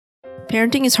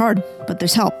Parenting is hard, but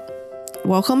there's help.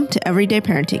 Welcome to Everyday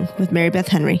Parenting with Mary Beth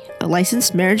Henry, a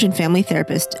licensed marriage and family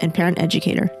therapist and parent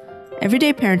educator.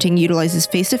 Everyday Parenting utilizes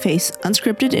face-to-face,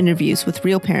 unscripted interviews with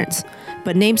real parents,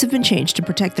 but names have been changed to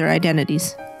protect their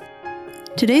identities.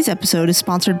 Today's episode is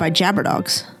sponsored by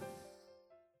Jabberdogs.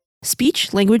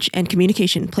 Speech, language, and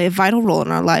communication play a vital role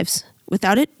in our lives.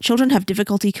 Without it, children have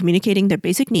difficulty communicating their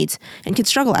basic needs and can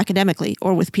struggle academically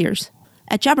or with peers.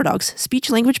 At Jabberdogs,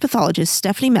 speech-language pathologist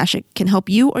Stephanie Mashik can help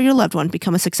you or your loved one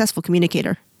become a successful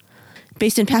communicator.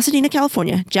 Based in Pasadena,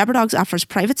 California, Jabberdogs offers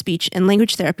private speech and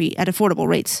language therapy at affordable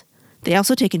rates. They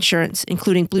also take insurance,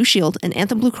 including Blue Shield and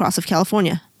Anthem Blue Cross of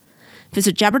California.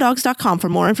 Visit jabberdogs.com for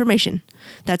more information.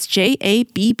 That's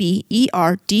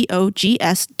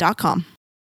JABBERDOGS.com.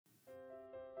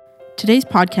 Today's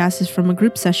podcast is from a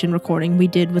group session recording we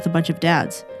did with a bunch of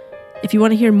dads. If you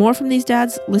want to hear more from these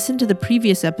dads, listen to the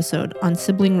previous episode on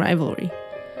sibling rivalry.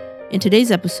 In today's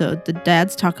episode, the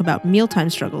dads talk about mealtime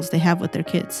struggles they have with their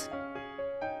kids.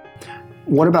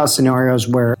 What about scenarios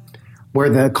where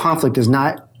the conflict is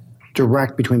not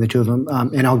direct between the two of them?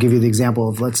 And I'll give you the example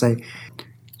of, let's say,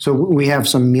 so we have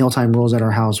some mealtime rules at our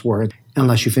house where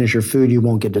unless you finish your food, you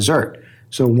won't get dessert.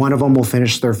 So one of them will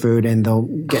finish their food and they'll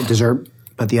get dessert,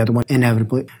 but the other one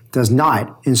inevitably does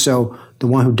not. And so the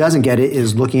one who doesn't get it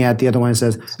is looking at the other one and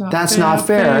says, that's not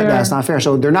fair. That's not fair.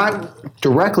 So they're not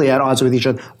directly at odds with each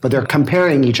other, but they're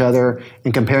comparing each other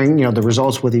and comparing, the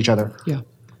results with each other. Yeah.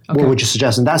 Okay. What would you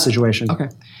suggest in that situation? Okay.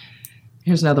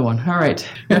 Here's another one. All right.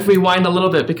 If we wind a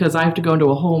little bit, because I have to go into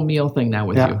a whole meal thing now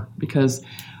with you. Because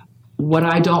what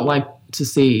I don't like to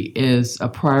see is a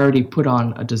priority put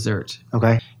on a dessert.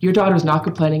 Okay. Your daughter's not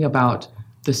complaining about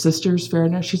the sister's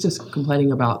fairness. She's just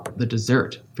complaining about the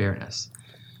dessert fairness.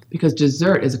 Because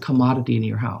dessert is a commodity in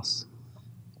your house.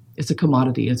 It's a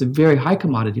commodity. It's a very high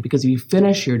commodity because if you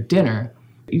finish your dinner,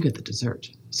 you get the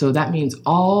dessert. So that means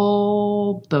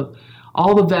all the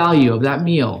value of that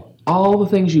meal, all the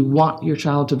things you want your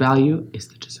child to value is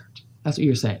the dessert. That's what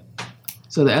you're saying.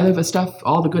 So the other stuff,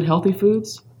 all the good healthy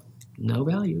foods, no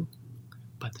value.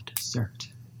 But the dessert,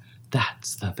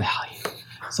 that's the value.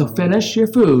 So finish your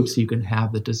food so you can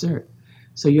have the dessert.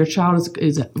 So your child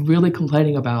is really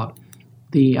complaining about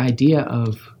the idea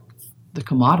of the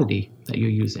commodity that you're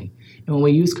using. And when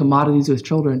we use commodities with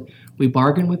children, we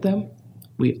bargain with them.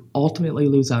 We ultimately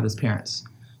lose out as parents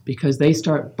because they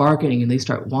start bargaining and they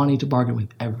start wanting to bargain with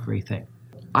everything.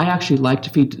 I actually like to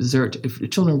feed dessert. If the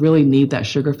children really need that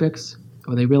sugar fix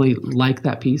or they really like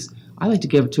that piece, I like to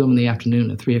give it to them in the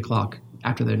afternoon at 3 o'clock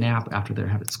after their nap, after they're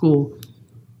at school.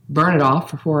 Burn it off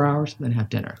for 4 hours and then have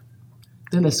dinner.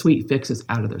 Then the sweet fix is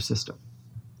out of their system.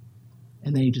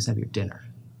 And then you just have your dinner.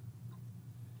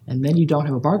 And then you don't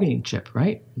have a bargaining chip,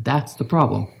 right? That's the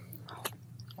problem.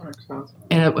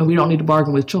 And we don't need to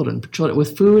bargain with children.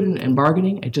 With food and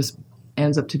bargaining, it just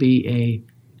ends up to be a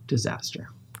disaster.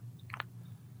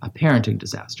 A parenting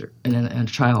disaster. And a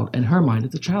child, in her mind,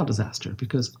 it's a child disaster.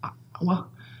 Because,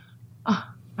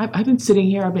 I've been sitting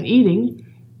here, I've been eating.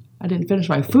 I didn't finish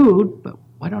my food, but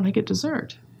why don't I get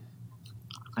dessert?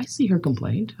 I see her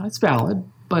complaint. That's valid.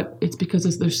 But it's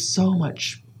because there's so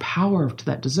much power to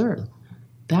that dessert.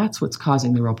 That's what's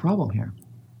causing the real problem here.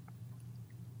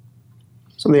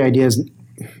 So the idea is,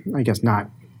 I guess, not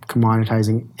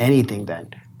commoditizing anything then.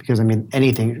 Because,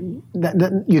 anything,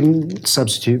 that you can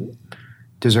substitute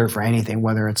dessert for anything,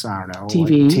 whether it's, I don't know,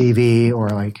 TV or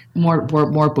like more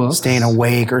books. Staying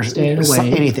awake or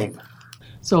anything.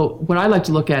 So what I like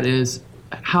to look at is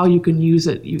how you can use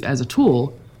it as a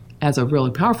tool, as a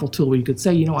really powerful tool where you could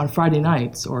say, on Friday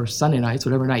nights or Sunday nights,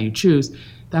 whatever night you choose,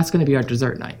 that's going to be our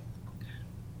dessert night.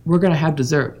 We're going to have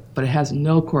dessert, but it has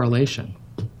no correlation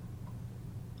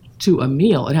to a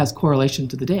meal. It has correlation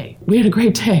to the day. We had a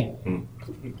great day.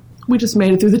 We just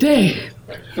made it through the day.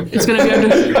 It's going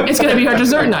to be our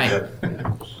dessert night.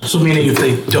 So meaning if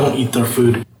they don't eat their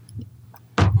food,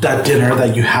 that dinner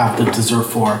that you have the dessert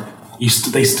for,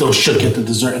 they still should get the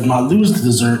dessert and not lose the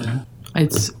dessert.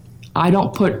 I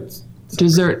don't put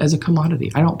dessert as a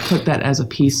commodity. I don't put that as a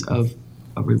piece of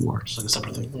a reward. Like a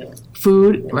separate thing. Yeah.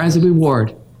 Food as a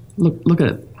reward. Look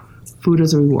at it. Food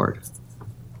as a reward.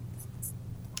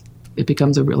 It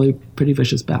becomes a really pretty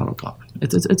vicious battleground.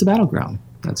 It's a battleground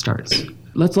that starts.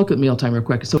 Let's look at mealtime real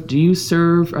quick. So do you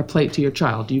serve a plate to your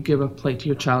child? Do you give a plate to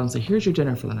your child and say, here's your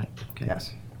dinner for the night? Okay.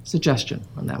 Yes. Suggestion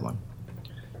on that one.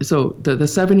 So the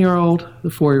 7-year-old, the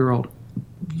 4-year-old,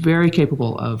 very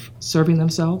capable of serving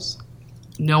themselves,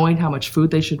 knowing how much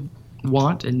food they should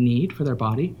want and need for their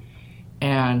body,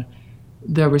 and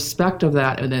the respect of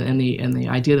that, and the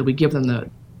idea that we give them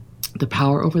the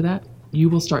power over that, you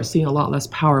will start seeing a lot less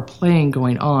power playing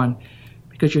going on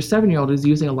because your 7-year-old is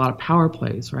using a lot of power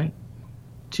plays, right?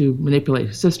 To manipulate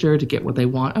his sister, to get what they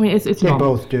want. I mean, it's They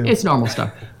normal. both do. It's normal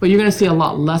stuff. But you're going to see a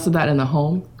lot less of that in the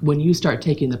home when you start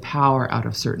taking the power out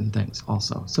of certain things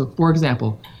also. So, for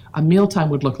example, a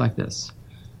mealtime would look like this.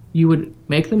 You would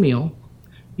make the meal.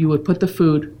 You would put the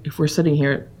food, if we're sitting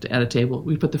here at a table,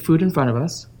 we put the food in front of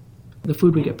us. The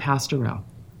food would get passed around.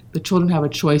 The children have a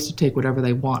choice to take whatever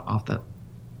they want off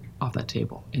that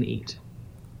table and eat.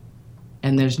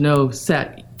 And there's no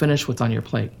set, finish what's on your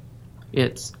plate.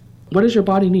 It's, what does your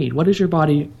body need? What does your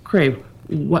body crave?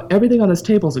 Everything on this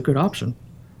table is a good option.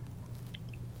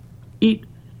 Eat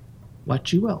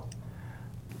what you will.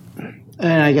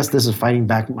 And I guess this is fighting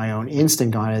back my own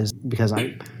instinct on it, is because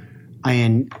I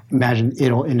imagine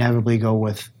it'll inevitably go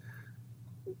with,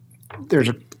 there's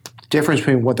a difference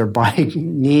between what their body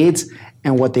needs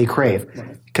and what they crave.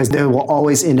 Because they will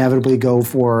always inevitably go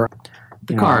for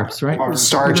The carbs, right?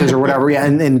 starches or whatever. Yeah,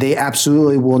 and they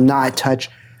absolutely will not touch.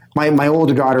 My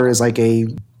older daughter is like a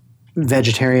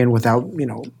vegetarian without,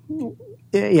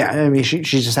 yeah, I mean, she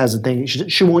just has a thing.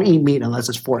 She won't eat meat unless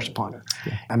it's forced upon her.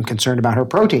 Yeah. I'm concerned about her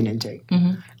protein intake.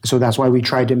 Mm-hmm. So that's why we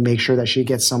tried to make sure that she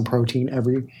gets some protein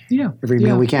every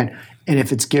meal we can. And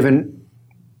if it's given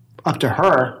up to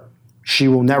her, she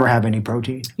will never have any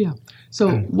protein. Yeah.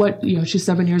 So she's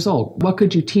 7 years old. What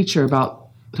could you teach her about,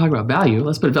 talking about value,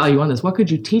 let's put value on this. What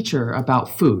could you teach her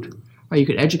about food? Or you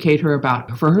could educate her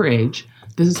about, for her age,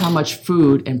 this is how much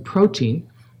food and protein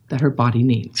that her body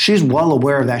needs. She's well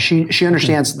aware of that. She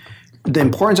understands the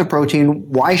importance of protein,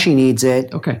 why she needs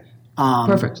it. Okay.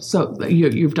 Perfect. So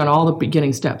you've done all the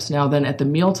beginning steps. Now then at the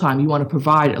mealtime, you want to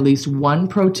provide at least one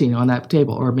protein on that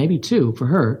table, or maybe two for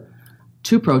her,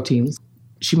 2 proteins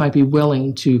she might be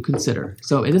willing to consider.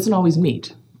 So it isn't always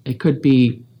meat. It could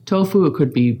be tofu, it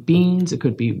could be beans, it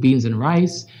could be beans and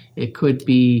rice, it could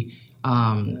be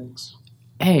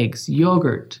eggs,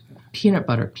 yogurt, peanut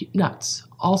butter, nuts,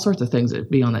 all sorts of things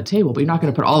that be on that table. But you're not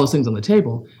going to put all those things on the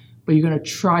table, but you're going to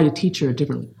try to teach her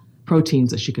different proteins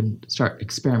that she can start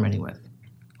experimenting with.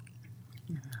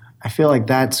 I feel like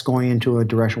that's going into a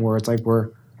direction where it's like we're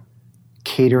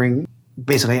catering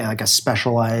basically like a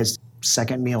specialized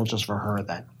second meal just for her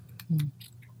then.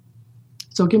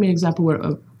 So give me an example.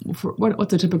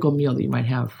 What's a typical meal that you might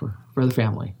have for the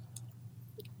family?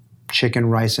 Chicken,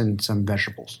 rice, and some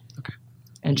vegetables. Okay.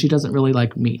 And she doesn't really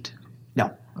like meat?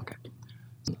 No. Okay.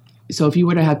 So if you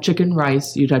were to have chicken,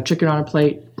 rice, you'd have chicken on a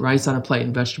plate, rice on a plate,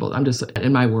 and vegetables. I'm just,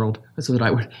 in my world, that's what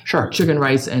I would. Sure. Chicken,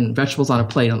 rice, and vegetables on a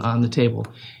plate on the table.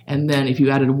 And then if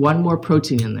you added one more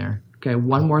protein in there, okay,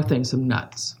 one more thing, some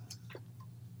nuts.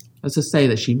 Let's just say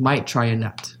that she might try a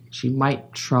nut. She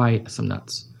might try some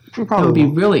nuts. It would be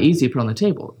really easy to put on the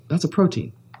table. That's a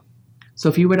protein. So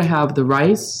if you were to have the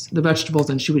rice, the vegetables,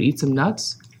 and she would eat some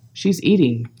nuts, she's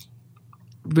eating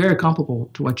very comparable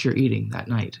to what you're eating that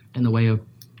night in the way of,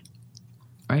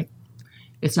 right?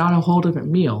 It's not a whole different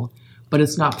meal, but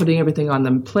it's not putting everything on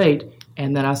the plate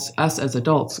and then us as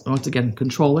adults, once again,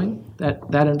 controlling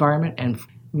that environment and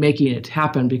making it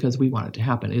happen because we want it to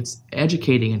happen. It's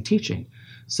educating and teaching.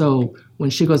 So when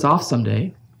she goes off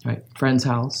someday, right, friend's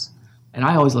house, and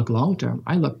I always look long-term,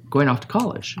 I look going off to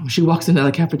college. When she walks into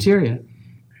the cafeteria,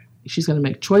 she's going to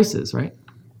make choices, right,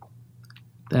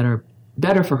 that are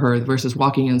better for her versus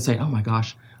walking in and saying, oh my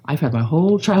gosh, I've had my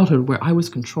whole childhood where I was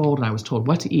controlled and I was told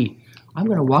what to eat. I'm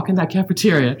going to walk in that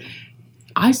cafeteria.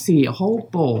 I see a whole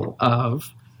bowl of,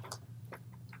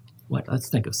 let's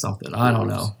think of something. I don't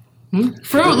know.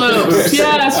 Fruit Loops.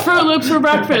 Yes, Fruit Loops for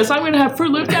breakfast. I'm going to have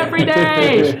Fruit Loops every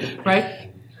day, right?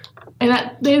 And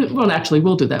naturally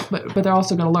we'll do that, but they're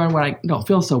also going to learn when I don't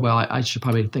feel so well, I should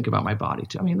probably think about my body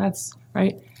too. I mean, that's,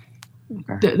 right?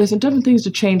 Okay. There's some different things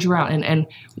to change around, and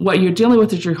what you're dealing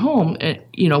with at your home,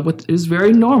 is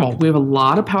very normal. We have a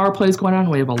lot of power plays going on.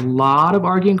 We have a lot of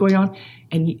arguing going on,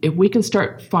 and if we can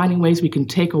start finding ways we can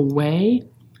take away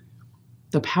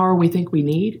the power we think we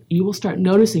need, you will start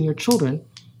noticing your children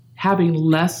having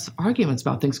less arguments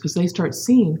about things because they start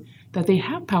seeing that they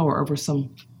have power over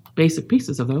some basic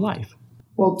pieces of their life.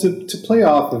 Well, to play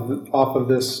off of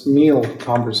this meal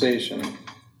conversation,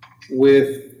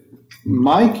 with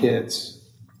my kids,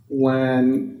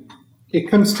 when it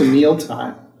comes to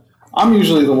mealtime, I'm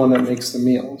usually the one that makes the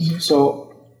meals. Mm-hmm.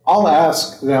 So I'll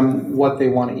ask them what they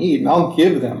want to eat, and I'll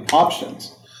give them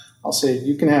options. I'll say,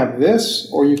 you can have this,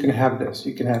 or you can have this.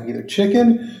 You can have either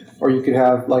chicken, or you could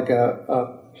have like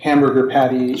a hamburger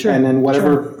patty, sure, and then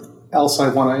whatever else I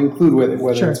want to include with it,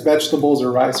 whether sure, it's vegetables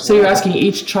or rice. So you're asking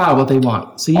each child what they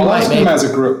want. So you I'll ask them as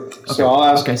a group. Okay. So I'll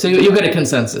ask. Okay. So you'll get a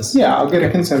consensus. Yeah, I'll get a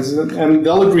consensus, and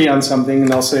they'll agree on something,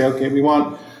 and they'll say, okay, we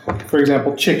want, for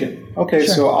example, chicken. Okay,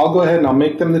 sure, so I'll go ahead and I'll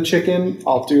make them the chicken.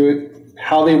 I'll do it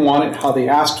how they want it, how they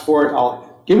asked for it.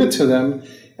 I'll give it to them.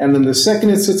 And then the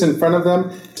second it sits in front of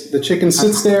them, the chicken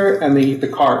sits there and they eat the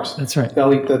carbs. That's right.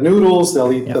 They'll eat the noodles,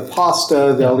 they'll eat the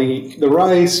pasta, they'll eat the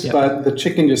rice, but the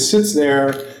chicken just sits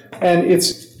there. And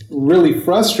it's really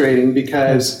frustrating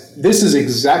because this is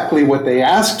exactly what they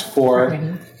asked for.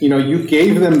 You know, you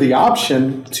gave them the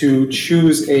option to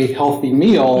choose a healthy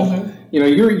meal. You know,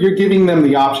 you're giving them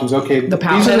the options. Okay, the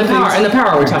power and the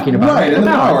power we're talking about. Right, and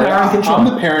the power. and control. I'm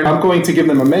the parent. I'm going to give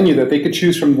them a menu that they could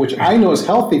choose from, which I know is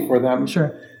healthy for them.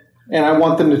 Sure. And I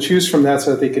want them to choose from that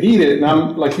so that they could eat it. And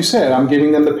I'm, like you said, I'm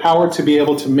giving them the power to be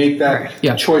able to make that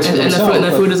choice for themselves. And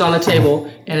the food is on the table,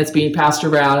 and it's being passed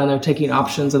around, and they're taking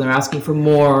options, and they're asking for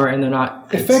more, and they're not...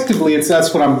 Effectively,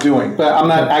 that's what I'm doing. But I'm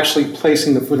not actually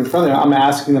placing the food in front of them. I'm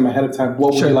asking them ahead of time,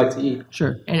 what would you like to eat?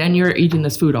 Sure. And you're eating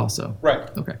this food also. Right.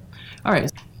 Okay. All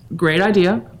right. Great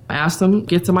idea. I asked them,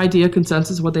 get some idea,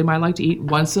 consensus, what they might like to eat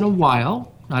once in a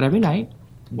while, not every night,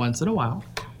 once in a while.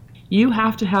 You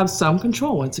have to have some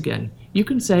control once again. You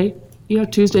can say, you know,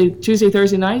 Tuesday,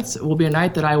 Thursday nights will be a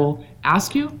night that I will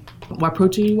ask you what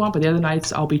protein you want, but the other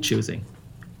nights I'll be choosing.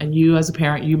 And you as a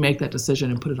parent, you make that decision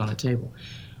and put it on the table.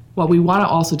 What we want to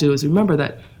also do is remember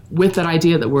that with that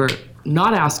idea that we're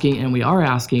not asking and we are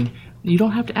asking, you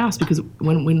don't have to ask, because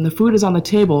when the food is on the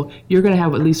table, you're going to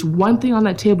have at least one thing on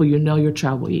that table you know your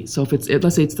child will eat. So if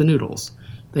let's say it's the noodles.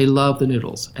 They love the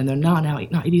noodles, and they're not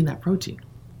eating that protein.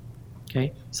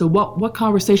 Okay, so what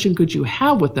conversation could you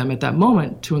have with them at that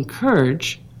moment to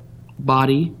encourage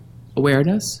body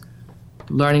awareness,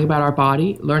 learning about our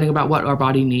body, learning about what our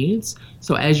body needs?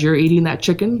 So as you're eating that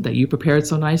chicken that you prepared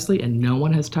so nicely and no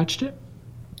one has touched it,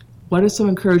 what are some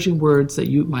encouraging words that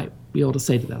you might be able to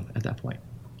say to them at that point?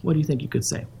 What do you think you could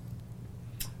say?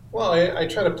 Well, I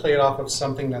try to play it off of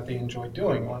something that they enjoy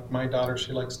doing. Like my daughter,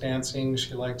 she likes dancing,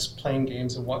 she likes playing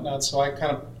games and whatnot, so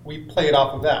we play it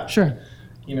off of that. Sure.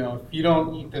 You know, if you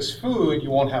don't eat this food,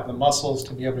 you won't have the muscles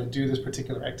to be able to do this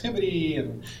particular activity,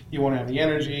 and you won't have the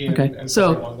energy. And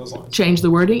so along those lines. Change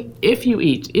the wording. If you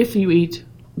eat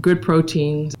good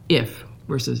proteins,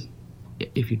 versus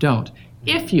if you don't.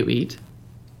 If you eat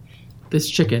this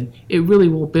chicken, it really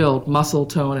will build muscle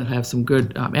tone and have some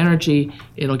good energy.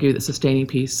 It'll give you the sustaining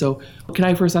piece. So can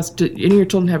I first ask, do any of your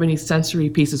children have any sensory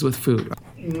pieces with food?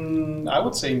 I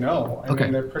would say no. I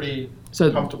mean, they're pretty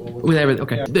comfortable with everything.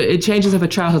 Okay. Yeah. It changes if a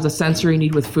child has a sensory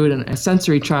need with food, and a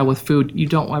sensory child with food, you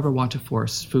don't ever want to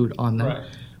force food on them. Right.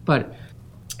 But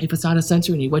if it's not a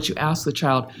sensory need, what you ask the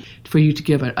child for you to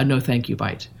give a no thank you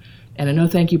bite. And a no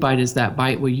thank you bite is that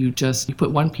bite where you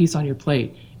put one piece on your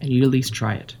plate and you at least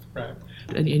try it. Right.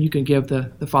 And you can give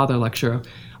the father lecture.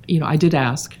 You know, I did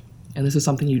ask, and this is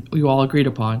something you all agreed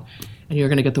upon, and you're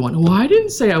going to get the one, well, I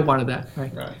didn't say I wanted that.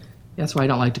 Right. That's why I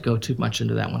don't like to go too much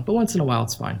into that one. But once in a while,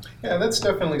 it's fine. Yeah, that's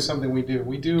definitely something we do.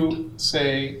 We do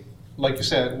say, like you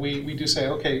said, we do say,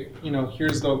 okay, you know,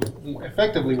 here's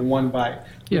effectively one bite.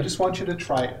 We just want you to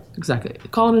try it. Exactly.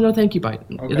 Call it a no thank you bite.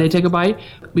 Okay. If they take a bite,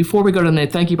 before we go to the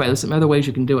thank you bite, there's some other ways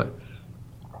you can do it.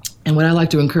 And what I like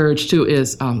to encourage, too,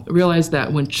 is realize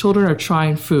that when children are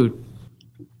trying food,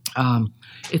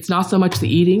 it's not so much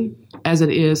the eating as it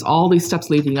is all these steps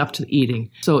leading up to the eating.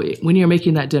 So when you're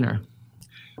making that dinner,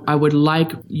 I would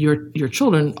like your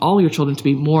children, all your children, to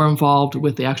be more involved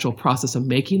with the actual process of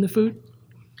making the food.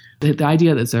 The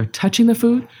idea that they're touching the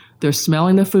food, they're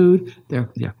smelling the food, they're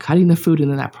cutting the food,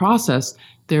 and in that process,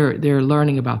 they're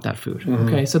learning about that food. Mm-hmm.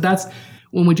 Okay, so that's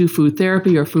when we do food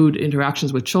therapy or food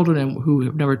interactions with children and who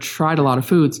have never tried a lot of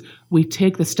foods. We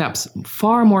take the steps,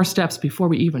 far more steps, before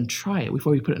we even try it,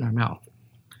 before we put it in our mouth.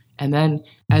 And then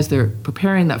as they're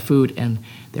preparing that food and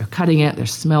they're cutting it, they're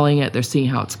smelling it, they're seeing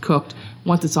how it's cooked,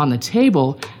 once it's on the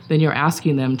table, then you're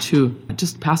asking them to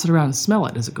just pass it around and smell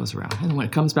it as it goes around. And when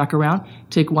it comes back around,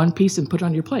 take one piece and put it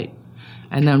on your plate.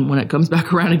 And then when it comes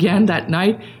back around again that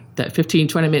night, that 15,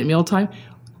 20-minute mealtime,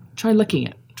 try licking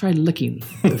it. Try licking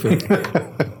the food.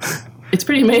 It's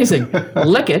pretty amazing.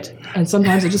 Lick it, and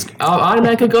sometimes it just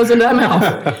automatically goes into that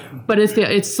mouth. But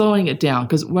it's slowing it down,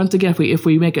 because once again, if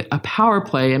we make it a power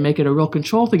play and make it a real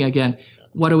control thing again,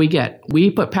 what do we get? We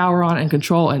put power on and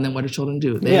control, and then what do children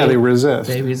do? They resist.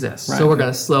 They resist. Right. So we're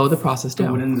going to slow the process down.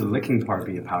 But wouldn't the licking part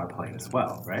be a power play as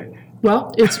well, right?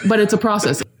 Well, it's a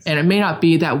process. And it may not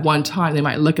be that one time. They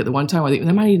might lick it the one time, or they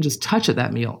might even just touch it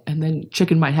that meal. And then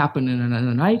chicken might happen in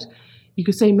another night. You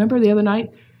could say, remember the other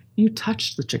night? You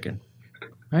touched the chicken.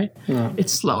 Right? Yeah.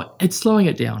 It's slowing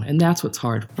it down, and that's what's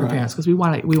hard for parents, because we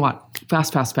want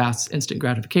fast, instant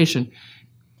gratification.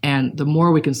 And the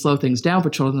more we can slow things down for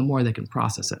children, the more they can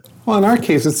process it. Well, in our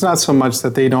case, it's not so much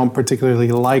that they don't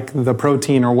particularly like the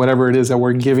protein or whatever it is that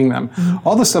we're giving them. Mm-hmm.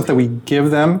 All the stuff that we give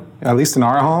them, at least in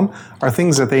our home, are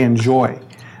things that they enjoy.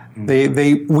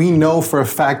 We know for a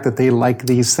fact that they like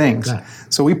these things. Exactly.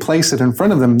 So we place it in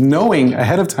front of them knowing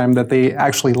ahead of time that they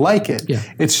actually like it. Yeah.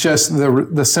 It's just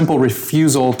the simple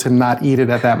refusal to not eat it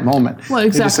at that moment. Well,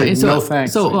 exactly. They just say, no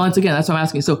thanks. So once again, that's what I'm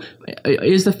asking. So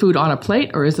is the food on a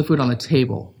plate or is the food on the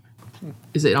table?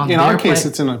 Is it on their plate? In our case,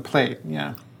 it's in a plate,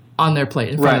 yeah. On their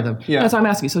plate in front of them. Yeah. That's what I'm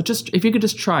asking. So just if you could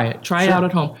just try it out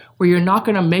at home, where you're not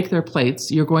going to make their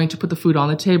plates. You're going to put the food on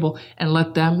the table and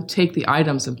let them take the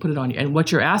items and put it on you. And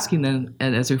what you're asking then,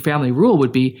 and as your family rule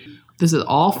would be, this is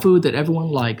all food that everyone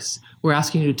likes. We're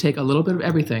asking you to take a little bit of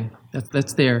everything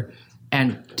that's there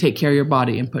and take care of your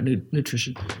body and put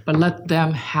nutrition. But let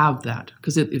them have that.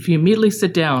 Because if you immediately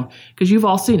sit down, because you've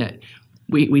all seen it,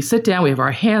 we sit down, we have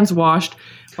our hands washed,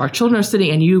 our children are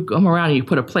sitting, and you come around and you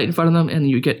put a plate in front of them, and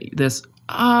you get this,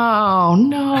 oh,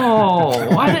 no.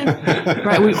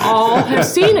 Right? We all have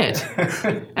seen it.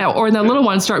 Or the little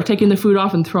ones start taking the food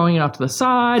off and throwing it off to the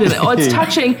side. And, it's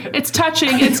touching.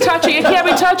 It can't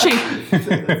be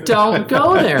touching. Don't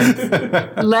go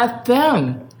there. Let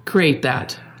them create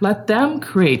that. Let them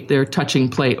create their touching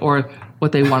plate or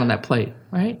what they want on that plate,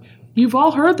 right? You've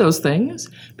all heard those things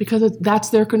because that's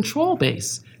their control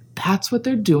base. That's what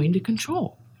they're doing to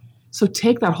control. So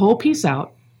take that whole piece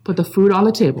out, put the food on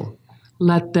the table,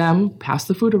 let them pass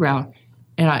the food around.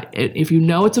 And if you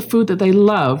know it's a food that they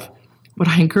love, what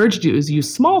I encourage you to do is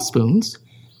use small spoons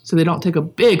so they don't take a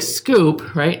big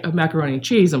scoop, right, of macaroni and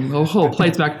cheese and the whole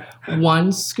plate's back.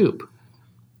 One scoop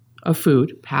of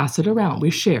food, pass it around.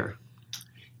 We share.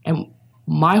 And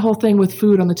my whole thing with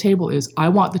food on the table is I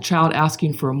want the child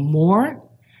asking for more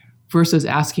versus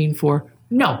asking for,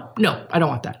 no, I don't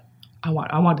want that. I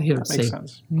want to hear him say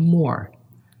more.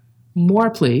 More,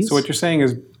 please. So what you're saying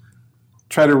is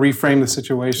try to reframe the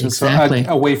situation Exactly. so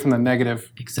away from the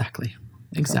negative. Exactly.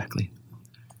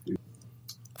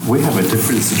 We have a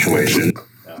different situation.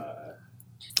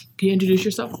 Can you introduce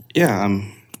yourself? Yeah,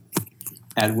 I'm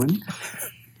Edwin.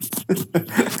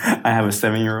 I have a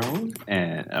 7-year-old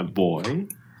and a boy,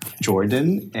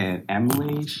 Jordan, and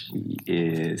Emily, she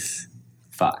is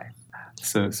 5.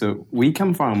 So we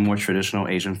come from a more traditional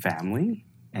Asian family,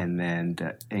 and then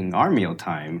in our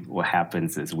mealtime, what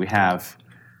happens is we have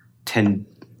 10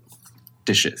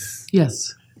 dishes.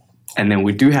 Yes. And then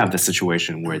we do have the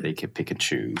situation where they can pick and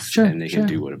choose, and they can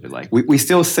do whatever they like. We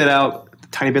still set out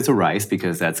tiny bits of rice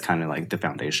because that's kind of like the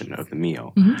foundation of the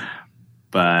meal. Mm-hmm.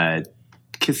 But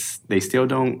kids, they still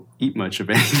don't eat much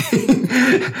of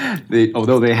anything.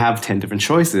 Although they have 10 different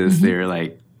choices, they're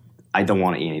like, I don't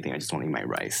want to eat anything. I just want to eat my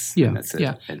rice. Yeah, and that's it.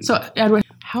 Yeah. And so, Edwin,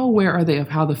 how aware are they of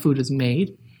how the food is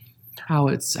made, how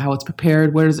it's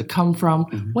prepared, where does it come from?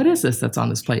 Mm-hmm. What is this that's on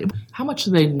this plate? How much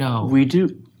do they know? We do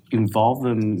involve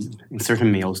them in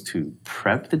certain meals to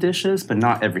prep the dishes, but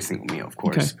not every single meal, of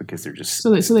course, because they're just so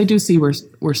they do see where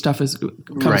stuff comes from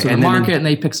the market, and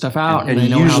they pick stuff out, and they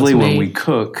know usually how it's when made. We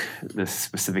cook this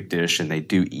specific dish, and they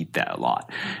do eat that a lot.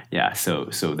 Yeah, so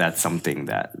that's something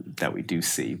that we do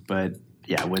see, but.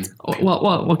 Yeah.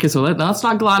 Well. Okay. So let's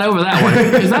not glide over that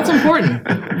one because that's important.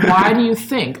 Why do you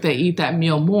think they eat that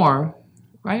meal more?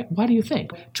 Right? Why do you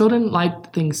think children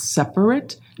like things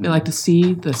separate? They like to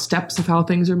see the steps of how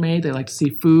things are made. They like to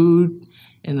see food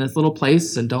in this little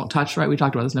place and don't touch. Right? We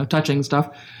talked about this no touching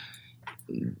stuff.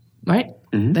 Right?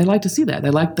 Mm-hmm. They like to see that. They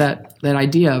like that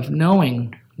idea of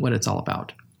knowing what it's all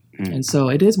about. And so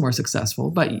it is more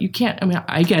successful, but you can't,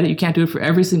 I get it, you can't do it for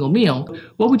every single meal.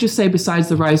 What would you say besides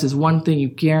the rice is one thing you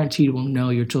guaranteed will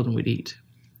know your children would eat?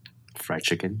 Fried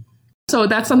chicken. So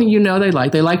that's something you know they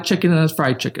like. They like chicken and it's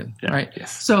fried chicken, right?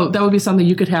 Yes. So that would be something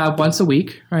you could have once a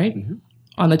week, right? Mm-hmm.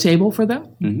 On the table for them?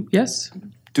 Mm-hmm. Yes?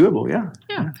 Doable, yeah.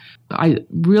 Yeah. I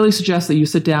really suggest that you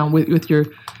sit down with your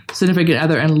significant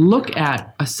other and look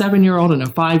at a 7-year-old and a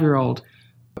 5-year-old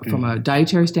from a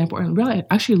dietary standpoint, and really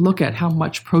actually look at how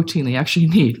much protein they actually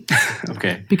need.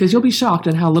 Okay. Because you'll be shocked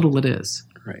at how little it is.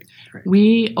 Right.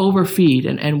 We overfeed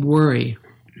and worry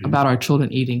about our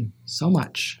children eating so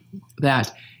much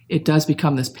that it does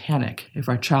become this panic if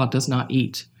our child does not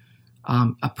eat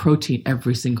a protein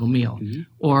every single meal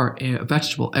or a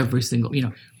vegetable every single,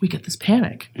 we get this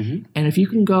panic. Mm-hmm. And if you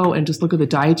can go and just look at the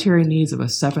dietary needs of a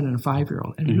 7 and a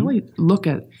 5-year-old and really look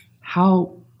at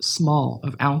how small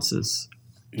of ounces.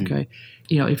 Okay,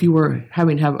 if you were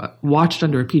having to have watched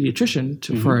under a pediatrician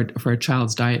for a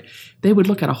child's diet, they would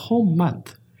look at a whole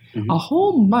month, a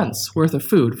whole month's worth of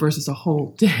food versus a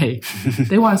whole day.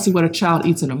 They want to see what a child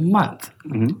eats in a month.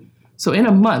 Mm-hmm. So in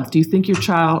a month, do you think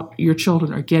your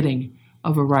children are getting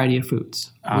a variety of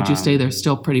foods? Would you say they're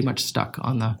still pretty much stuck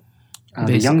on the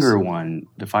the younger one,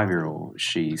 the 5-year-old,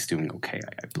 she's doing okay,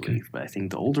 I believe. But I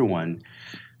think the older one,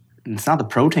 it's not the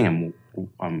protein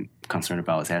I'm concerned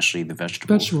about. It's actually the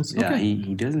vegetables. Vegetables, Yeah, okay.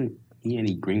 he doesn't eat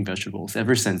any green vegetables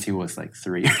ever since he was like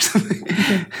 3 or something.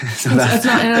 Okay. So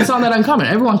it's not that uncommon.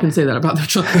 Everyone can say that about their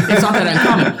children. It's not that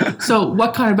uncommon. So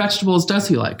what kind of vegetables does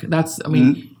he like?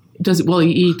 Will he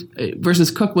eat,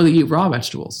 versus cook, will he eat raw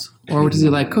vegetables? Or does he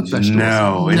like cooked vegetables?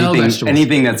 No vegetables.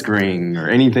 Anything that's green or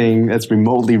anything that's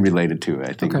remotely related to it,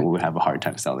 I think we'll have a hard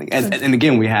time selling. And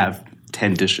again, we have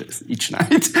 10 dishes each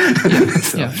night.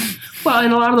 Yeah. Well,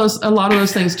 and a lot of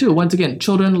those things too. Once again,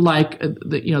 children like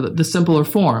the simpler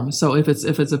form. So if it's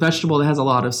a vegetable that has a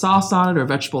lot of sauce on it, or a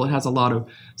vegetable that has a lot of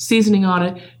seasoning on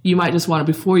it, you might just want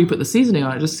to, before you put the seasoning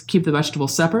on it, just keep the vegetable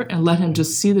separate and let him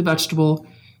just see the vegetable,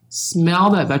 smell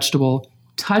that vegetable,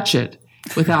 touch it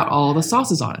without all the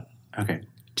sauces on it. Okay.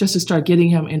 Just to start getting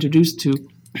him introduced to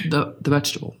the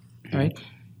vegetable, right?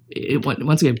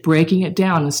 Once again, breaking it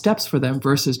down in steps for them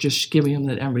versus just giving them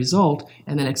the end result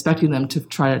and then expecting them to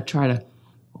try to,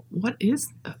 what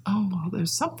is,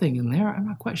 there's something in there. I'm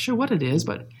not quite sure what it is,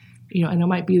 but, and it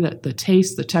might be the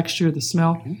taste, the texture, the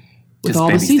smell, with just all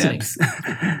the seasoning.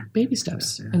 Baby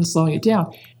steps and slowing it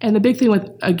down. And the big thing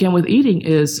with eating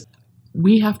is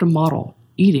we have to model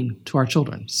eating to our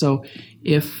children. So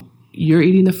if you're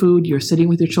eating the food, you're sitting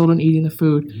with your children eating the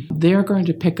food, they're going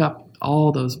to pick up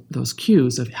all those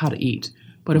cues of how to eat.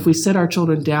 But if we set our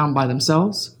children down by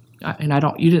themselves, and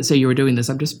you didn't say you were doing this,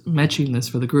 I'm just mentioning this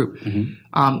for the group,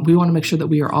 we want to make sure that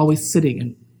we are always sitting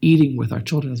and eating with our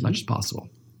children as much as possible.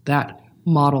 That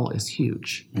model is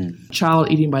huge. Child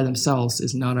eating by themselves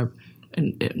is not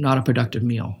a productive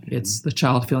meal. It's the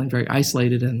child feeling very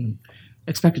isolated and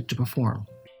expected to perform.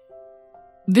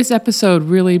 This episode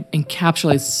really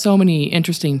encapsulates so many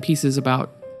interesting pieces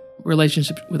about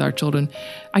relationships with our children.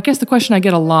 I guess the question I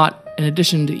get a lot, in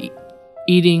addition to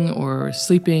eating or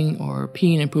sleeping or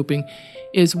peeing and pooping,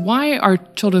 is why are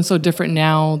children so different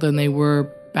now than they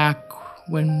were back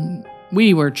when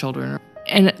we were children?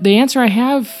 And the answer I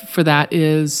have for that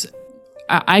is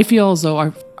I feel as though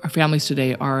our families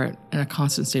today are in a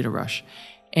constant state of rush.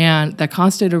 And that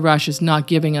constant state of rush is not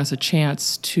giving us a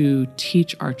chance to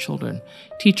teach our children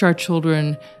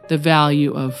the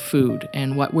value of food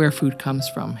and where food comes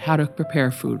from, how to prepare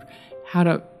food, how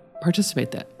to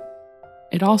participate that.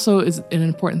 It also is an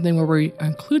important thing where we're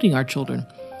including our children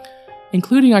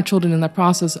in the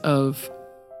process of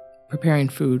preparing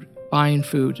food, buying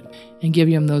food, and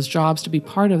giving them those jobs to be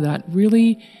part of that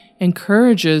really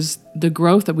encourages the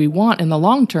growth that we want in the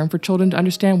long term for children to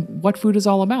understand what food is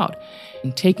all about.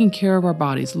 And taking care of our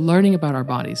bodies, learning about our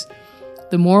bodies.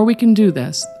 The more we can do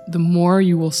this, the more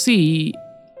you will see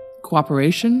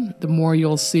cooperation, the more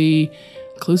you'll see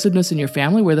inclusiveness in your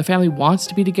family, where the family wants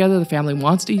to be together, the family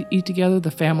wants to eat together,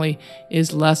 the family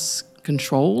is less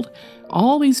controlled.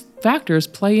 All these factors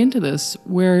play into this,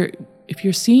 where if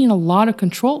you're seeing a lot of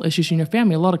control issues in your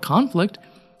family, a lot of conflict,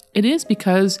 it is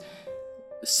because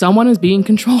someone is being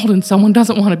controlled and someone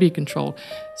doesn't want to be controlled.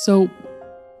 So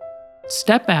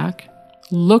step back,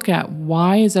 look at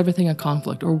why is everything a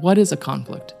conflict, or what is a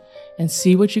conflict, and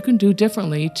see what you can do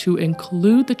differently to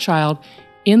include the child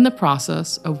in the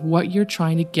process of what you're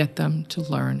trying to get them to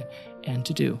learn and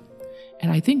to do.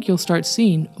 And I think you'll start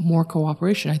seeing more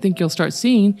cooperation. I think you'll start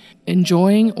seeing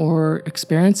enjoying or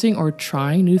experiencing or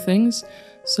trying new things.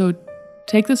 So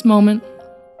take this moment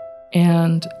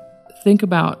and think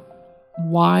about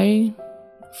why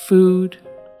food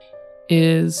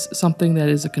is something that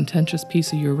is a contentious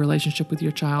piece of your relationship with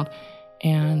your child,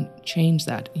 and change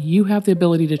that. You have the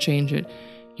ability to change it.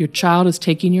 Your child is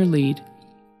taking your lead.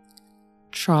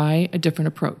 Try a different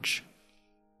approach.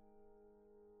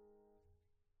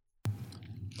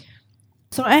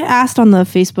 So I asked on the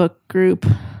Facebook group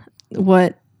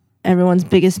what everyone's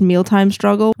biggest mealtime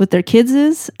struggle with their kids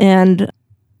is, and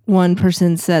one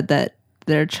person said that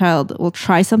their child will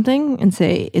try something and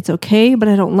say, it's okay, but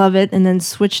I don't love it, and then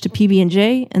switch to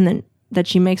PB&J, and then that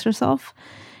she makes herself.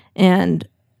 And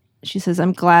she says,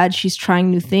 I'm glad she's trying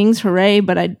new things, hooray,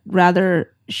 but I'd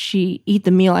rather she eat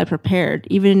the meal I prepared,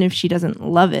 even if she doesn't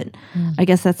love it. I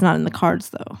guess that's not in the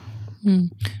cards, though.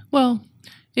 Well,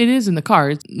 it is in the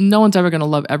cards. No one's ever going to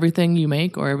love everything you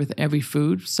make or every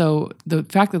food. So the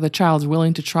fact that the child's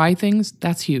willing to try things,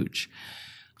 that's huge.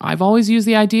 I've always used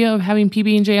the idea of having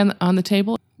PB&J on the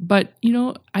table, but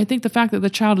I think the fact that the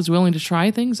child is willing to try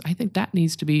things, I think that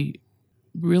needs to be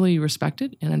really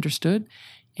respected and understood,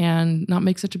 and not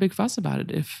make such a big fuss about it.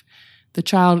 If the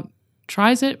child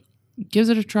tries it, gives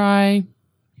it a try,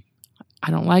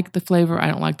 I don't like the flavor, I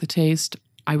don't like the taste,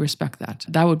 I respect that.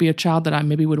 That would be a child that I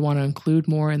maybe would want to include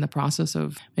more in the process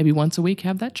of maybe once a week,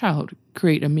 have that child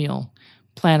create a meal,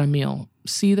 plan a meal,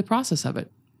 see the process of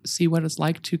it, see what it's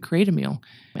like to create a meal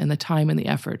and the time and the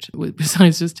effort,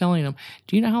 besides just telling them,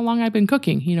 do you know how long I've been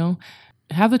cooking?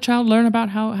 Have the child learn about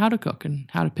how to cook and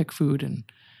how to pick food, and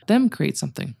them create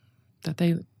something that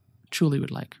they truly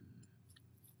would like.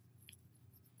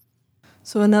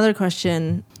 So another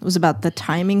question was about the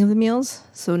timing of the meals.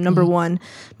 So number one,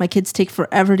 my kids take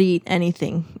forever to eat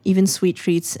anything, even sweet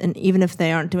treats, and even if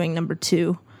they aren't doing number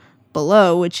two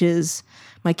below, which is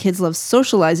my kids love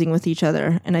socializing with each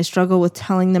other, and I struggle with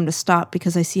telling them to stop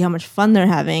because I see how much fun they're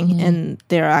having and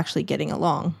they're actually getting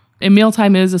along. And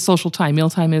mealtime is a social time.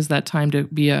 Mealtime is that time to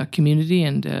be a community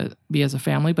and be as a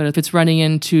family. But if it's running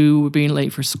into being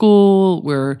late for school,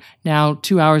 we're now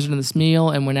 2 hours into this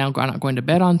meal and we're now not going to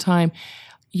bed on time,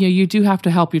 you do have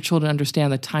to help your children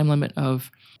understand the time limit of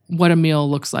what a meal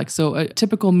looks like. So a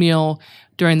typical meal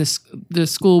during the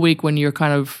school week when you're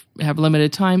kind of have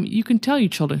limited time, you can tell your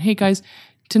children, hey guys,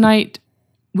 tonight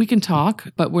we can talk,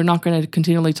 but we're not going to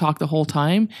continually talk the whole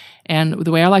time. And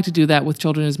the way I like to do that with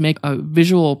children is make a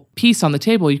visual piece on the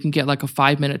table. You can get like a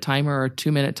 5-minute timer or a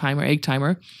 2-minute timer, egg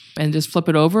timer, and just flip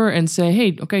it over and say,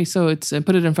 hey, okay, so and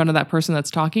put it in front of that person that's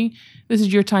talking. This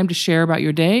is your time to share about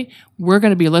your day. We're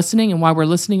going to be listening, and while we're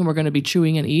listening, we're going to be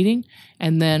chewing and eating.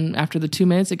 And then after the 2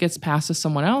 minutes, it gets passed to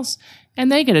someone else,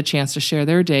 and they get a chance to share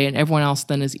their day, and everyone else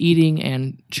then is eating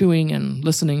and chewing and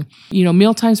listening.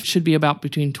 Meal times should be about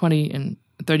between 20 and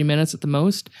 30 minutes at the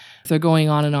most. If they're going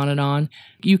on and on and on,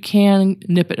 you can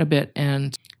nip it a bit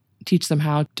and teach them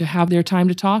how to have their time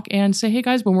to talk and say, hey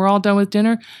guys, when we're all done with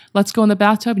dinner, let's go in the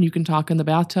bathtub and you can talk in the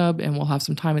bathtub and we'll have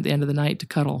some time at the end of the night to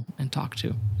cuddle and talk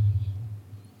too.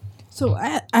 So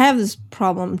I have this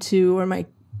problem too where my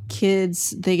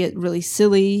kids, they get really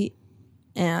silly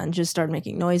and just start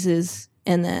making noises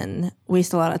and then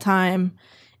waste a lot of time.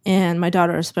 And my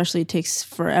daughter especially takes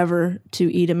forever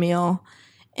to eat a meal.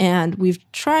 And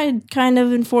we've tried kind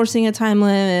of enforcing a time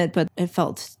limit, but it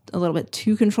felt a little bit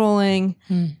too controlling.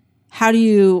 How do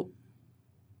you,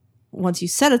 once you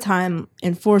set a time,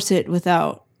 enforce it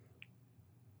without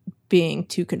being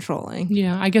too controlling?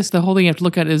 Yeah, I guess the whole thing you have to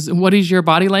look at is what is your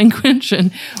body language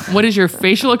and what is your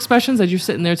facial expressions as you're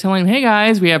sitting there telling them, hey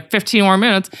guys, we have 15 more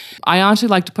minutes. I honestly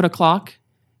like to put a clock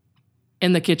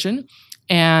in the kitchen,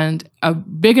 and a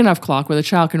big enough clock where the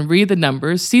child can read the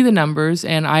numbers, see the numbers,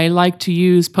 and I like to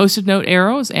use Post-it note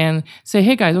arrows and say,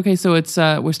 hey guys, okay, so it's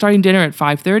we're starting dinner at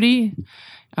 5:30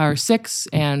 or 6,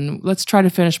 and let's try to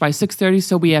finish by 6:30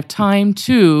 so we have time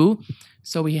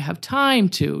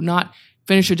to, not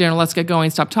finish your dinner, let's get going,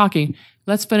 stop talking.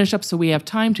 Let's finish up so we have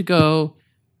time to go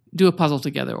do a puzzle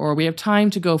together, or we have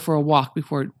time to go for a walk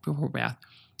before bath.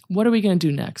 What are we going to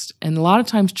do next? And a lot of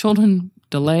times children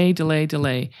delay,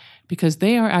 because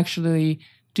they are actually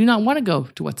do not want to go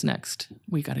to what's next.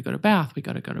 We got to go to bath. We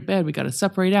got to go to bed. We got to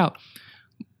separate out.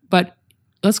 But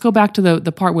let's go back to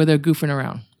the part where they're goofing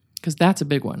around, because that's a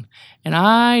big one. And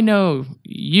I know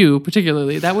you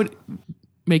particularly, that would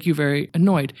make you very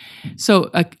annoyed. So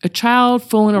a child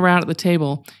fooling around at the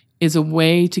table is a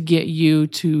way to get you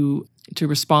to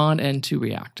respond and to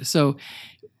react. So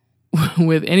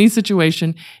with any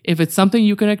situation, if it's something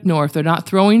you can ignore, if they're not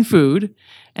throwing food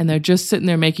and they're just sitting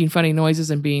there making funny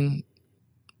noises and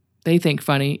they think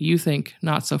funny, you think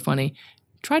not so funny,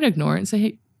 try to ignore it and say,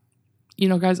 hey,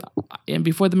 guys, and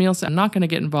before the meal, I'm not going to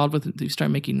get involved with it if you start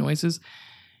making noises.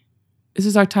 This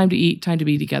is our time to eat, time to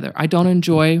be together. I don't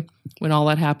enjoy when all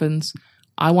that happens.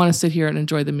 I want to sit here and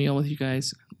enjoy the meal with you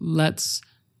guys. Let's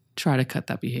try to cut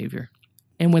that behavior.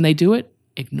 And when they do it,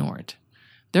 ignore it.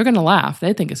 They're going to laugh.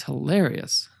 They think it's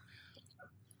hilarious.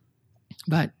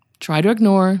 But try to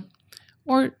ignore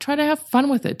or try to have fun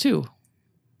with it too.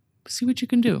 See what you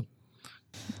can do.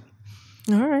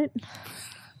 All right.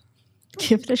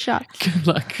 Give it a shot. Good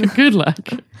luck. Good luck.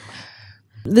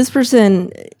 This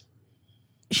person,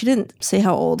 she didn't say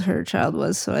how old her child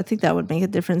was, so I think that would make a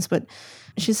difference. But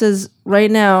she says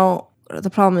right now the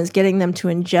problem is getting them to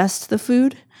ingest the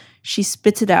food. She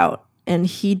spits it out, and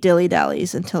he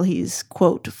dilly-dallies until he's,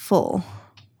 quote, full.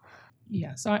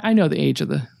 Yeah, so I know the age of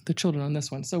the children on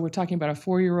this one. So we're talking about a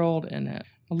 4-year-old and a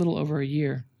little over a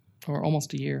year, or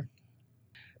almost a year.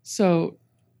 So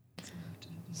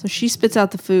she spits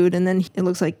out the food, and then it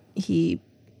looks like he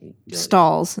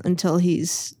stalls until he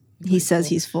says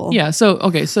he's full. Yeah, so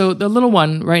the little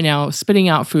one right now, spitting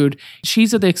out food,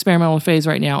 she's at the experimental phase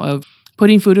right now of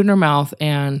putting food in her mouth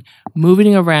and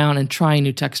moving it around and trying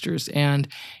new textures. And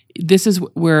this is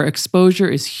where exposure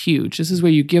is huge. This is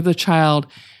where you give the child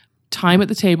time at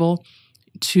the table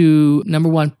to, number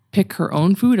one, pick her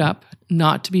own food up,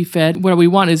 not to be fed. What we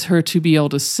want is her to be able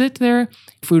to sit there.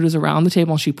 Food is around the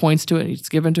table, and she points to it. It's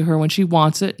given to her when she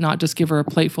wants it, not just give her a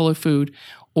plate full of food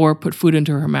or put food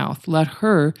into her mouth. Let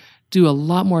her do a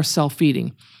lot more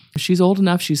self-feeding. She's old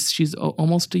enough. She's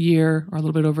almost a year or a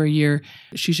little bit over a year.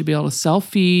 She should be able to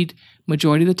self-feed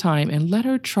majority of the time, and let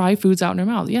her try foods out in her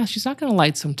mouth. Yeah, she's not going to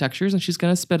like some textures and she's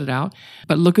going to spit it out,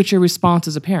 but look at your response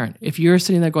as a parent. If you're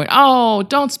sitting there going, oh,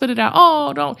 don't spit it out,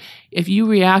 oh, don't. If you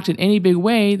react in any big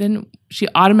way, then she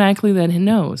automatically then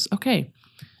knows, okay,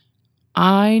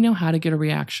 I know how to get a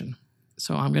reaction,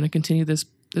 so I'm going to continue this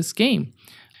game.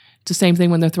 It's the same thing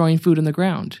when they're throwing food in the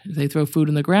ground. If they throw food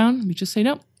in the ground, you just say,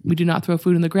 no, we do not throw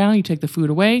food in the ground. You take the food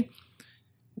away,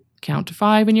 count to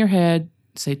 5 in your head,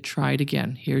 say, try it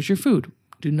again. Here's your food.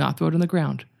 Do not throw it on the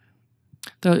ground.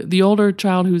 The older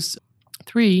child who's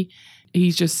 3,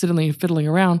 he's just sitting fiddling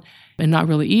around and not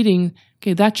really eating.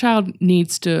 Okay, that child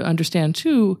needs to understand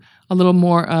too a little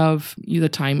more of the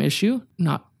time issue,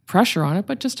 not pressure on it,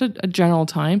 but just a general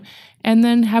time. And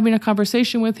then having a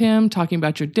conversation with him, talking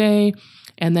about your day,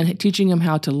 and then teaching him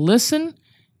how to listen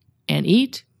and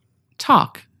eat,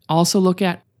 talk. Also look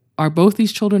at, are both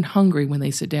these children hungry when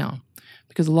they sit down?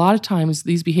 Because a lot of times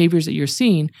these behaviors that you're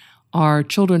seeing are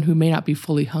children who may not be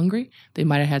fully hungry. They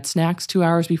might have had snacks 2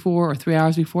 hours before or 3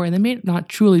 hours before, and they may not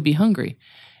truly be hungry.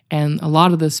 And a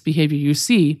lot of this behavior you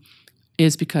see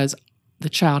is because the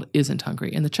child isn't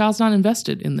hungry, and the child's not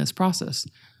invested in this process.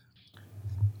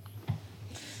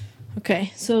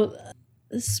 Okay, so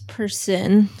this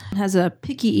person has a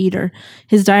picky eater.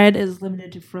 His diet is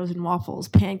limited to frozen waffles,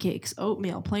 pancakes,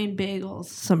 oatmeal, plain bagels,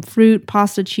 some fruit,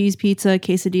 pasta, cheese, pizza,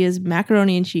 quesadillas,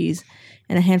 macaroni and cheese,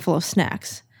 and a handful of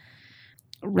snacks.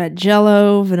 Red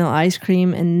Jell-O, vanilla ice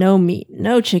cream, and no meat,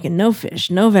 no chicken, no fish,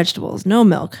 no vegetables, no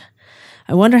milk.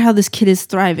 I wonder how this kid is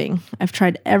thriving. I've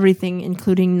tried everything,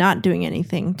 including not doing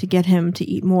anything, to get him to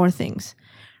eat more things.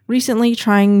 Recently,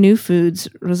 trying new foods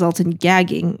results in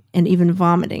gagging and even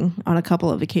vomiting on a couple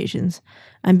of occasions.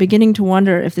 I'm beginning to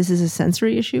wonder if this is a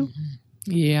sensory issue.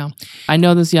 Yeah. I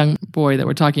know this young boy that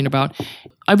we're talking about.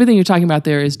 Everything you're talking about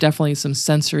there is definitely some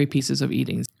sensory pieces of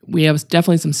eating. We have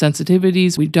definitely some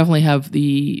sensitivities. We definitely have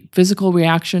the physical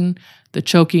reaction, the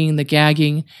choking, the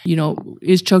gagging.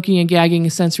 Is choking and gagging a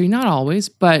sensory? Not always,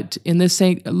 but in this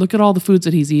saying, look at all the foods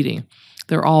that he's eating.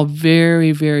 They're all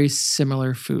very, very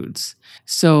similar foods.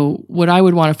 So what I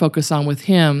would want to focus on with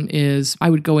him is I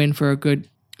would go in for a good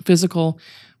physical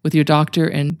with your doctor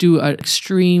and do an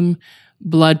extreme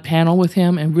blood panel with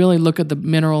him and really look at the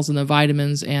minerals and the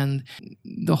vitamins and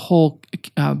the whole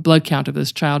blood count of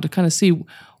this child to kind of see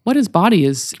what his body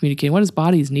is communicating, what his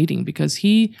body is needing, because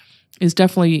he is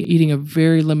definitely eating a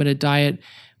very limited diet,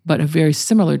 but a very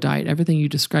similar diet. Everything you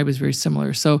describe is very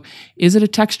similar. So is it a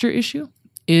texture issue?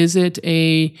 Is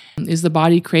the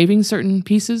body craving certain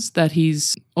pieces that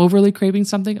he's overly craving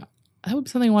something? That would be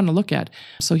something I want to look at.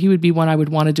 So he would be one I would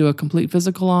want to do a complete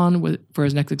physical on for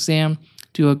his next exam,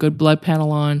 do a good blood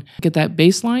panel on, get that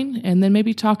baseline, and then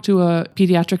maybe talk to a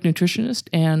pediatric nutritionist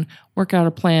and work out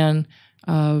a plan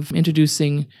of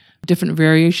introducing different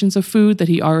variations of food that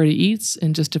he already eats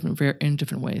in just in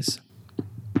different ways.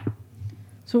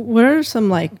 So what are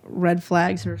some red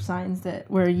flags or signs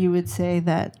where you would say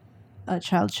that a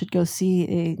child should go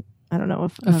see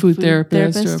a food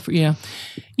therapist? Yeah.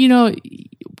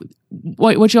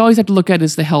 What you always have to look at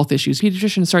is the health issues.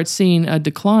 Pediatrician starts seeing a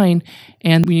decline,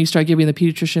 and when you start giving the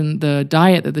pediatrician the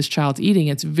diet that this child's eating,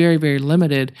 it's very, very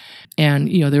limited. And,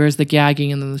 there is the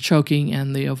gagging and then the choking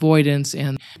and the avoidance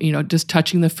and, just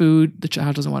touching the food. The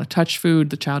child doesn't want to touch food.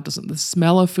 The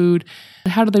smell of food.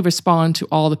 How do they respond to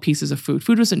all the pieces of food?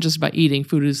 Food isn't just about eating.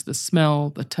 Food is the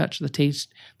smell, the touch, the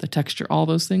taste, the texture, all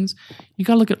those things. You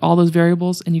got to look at all those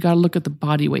variables, and you got to look at the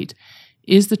body weight.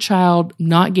 Is the child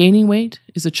not gaining weight?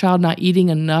 Is the child not eating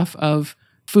enough of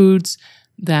foods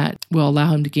that will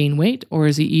allow him to gain weight? Or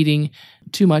is he eating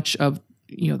too much of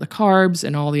the carbs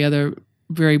and all the other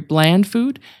very bland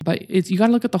food? But you got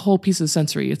to look at the whole piece of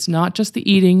sensory. It's not just the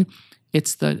eating.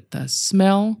 It's the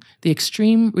smell, the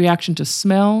extreme reaction to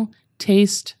smell,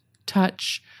 taste,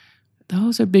 touch.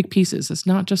 Those are big pieces. It's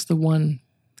not just the one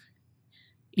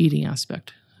eating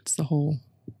aspect. It's the whole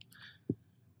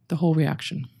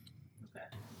reaction.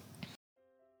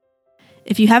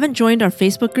 If you haven't joined our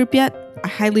Facebook group yet, I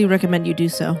highly recommend you do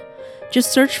so.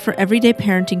 Just search for Everyday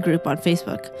Parenting Group on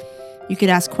Facebook. You could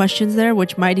ask questions there,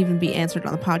 which might even be answered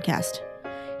on the podcast.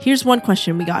 Here's one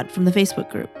question we got from the Facebook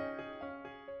group.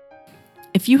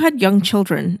 If you had young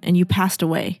children and you passed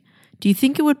away, do you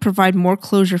think it would provide more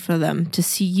closure for them to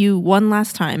see you one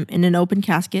last time in an open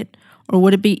casket, or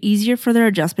would it be easier for their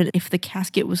adjustment if the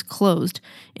casket was closed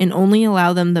and only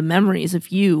allow them the memories of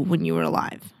you when you were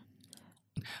alive?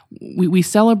 we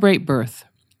celebrate birth.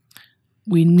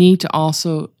 We need to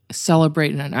also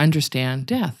celebrate and understand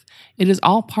death. It is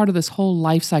all part of this whole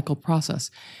life cycle process.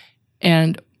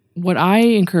 And what I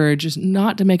encourage is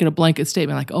not to make it a blanket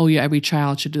statement like, oh yeah, every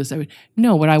child should do this.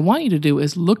 No, what I want you to do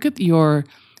is look at your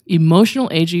emotional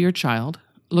age of your child,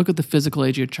 look at the physical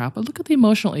age of your child, but look at the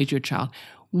emotional age of your child.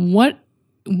 What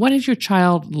has your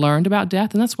child learned about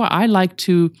death? And that's why I like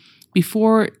to,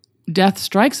 before death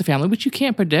strikes a family, which you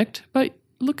can't predict, but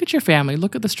look at your family,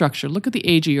 look at the structure, look at the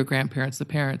age of your grandparents, the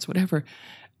parents, whatever,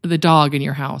 the dog in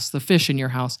your house, the fish in your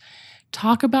house.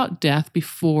 Talk about death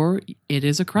before it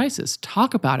is a crisis.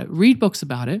 Talk about it. Read books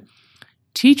about it.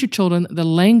 Teach your children the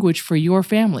language for your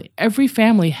family. Every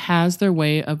family has their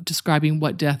way of describing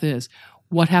what death is,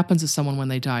 what happens to someone when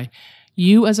they die.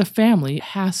 You as a family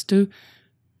has to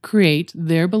create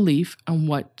their belief on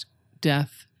what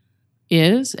death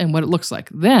is and what it looks like.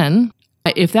 Then,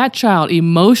 if that child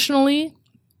emotionally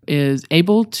is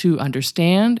able to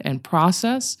understand and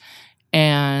process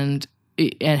and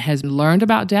has learned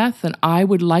about death, then I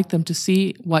would like them to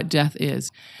see what death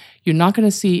is. You're not going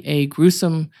to see a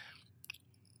gruesome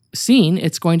scene.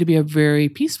 It's going to be a very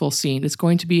peaceful scene. It's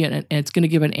going to be it's going to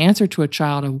give an answer to a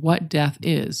child of what death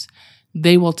is.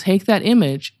 They will take that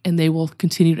image and they will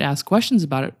continue to ask questions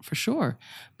about it for sure.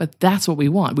 But that's what we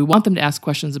want. We want them to ask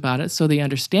questions about it so they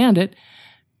understand it,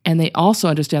 and they also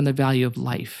understand the value of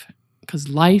life, because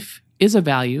life is a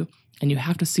value, and you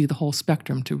have to see the whole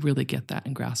spectrum to really get that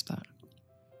and grasp that.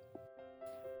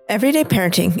 Everyday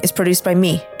Parenting is produced by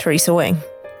me, Teresa Wang.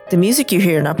 The music you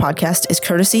hear in our podcast is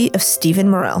courtesy of Stephen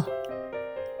Morell.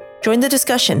 Join the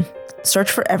discussion. Search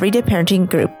for Everyday Parenting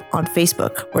Group on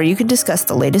Facebook, where you can discuss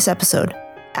the latest episode,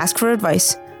 ask for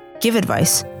advice, give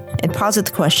advice, and posit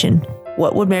the question,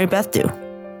 what would Mary Beth do?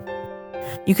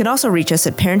 You can also reach us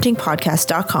at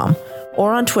parentingpodcast.com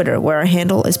or on Twitter, where our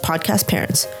handle is Podcast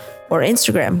Parents, or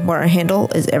Instagram, where our handle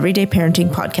is Everyday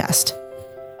Parenting Podcast.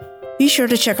 Be sure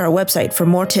to check our website for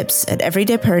more tips at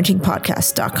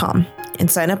everydayparentingpodcast.com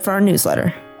and sign up for our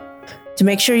newsletter. To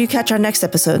make sure you catch our next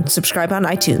episode, subscribe on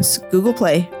iTunes, Google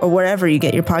Play, or wherever you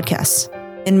get your podcasts.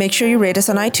 And make sure you rate us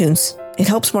on iTunes. It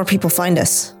helps more people find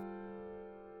us.